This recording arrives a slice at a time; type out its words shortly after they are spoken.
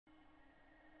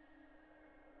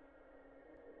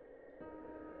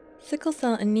Sickle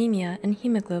cell anemia and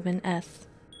hemoglobin S.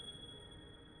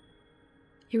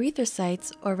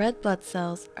 Erythrocytes, or red blood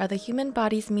cells, are the human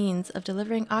body's means of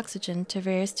delivering oxygen to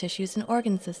various tissues and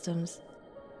organ systems.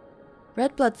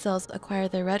 Red blood cells acquire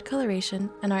their red coloration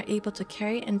and are able to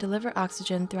carry and deliver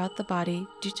oxygen throughout the body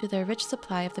due to their rich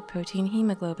supply of the protein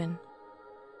hemoglobin.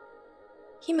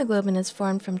 Hemoglobin is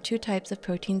formed from two types of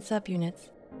protein subunits,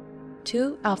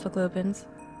 2 alpha globins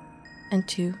and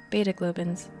 2 beta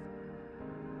globins.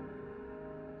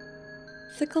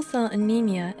 Sickle cell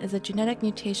anemia is a genetic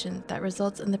mutation that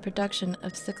results in the production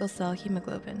of sickle cell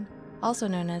hemoglobin, also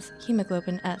known as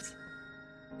hemoglobin S.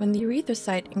 When the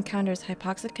erythrocyte encounters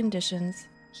hypoxic conditions,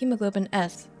 hemoglobin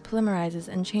S polymerizes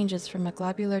and changes from a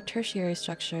globular tertiary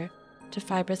structure to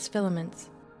fibrous filaments.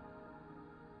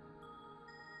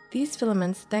 These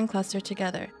filaments then cluster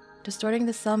together, distorting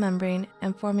the cell membrane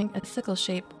and forming a sickle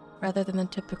shape rather than the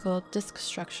typical disc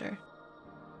structure.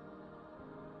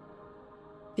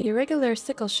 The irregular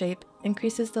sickle shape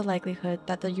increases the likelihood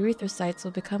that the erythrocytes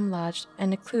will become lodged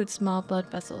and occlude small blood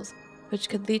vessels, which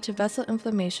could lead to vessel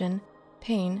inflammation,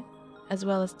 pain, as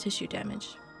well as tissue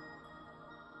damage.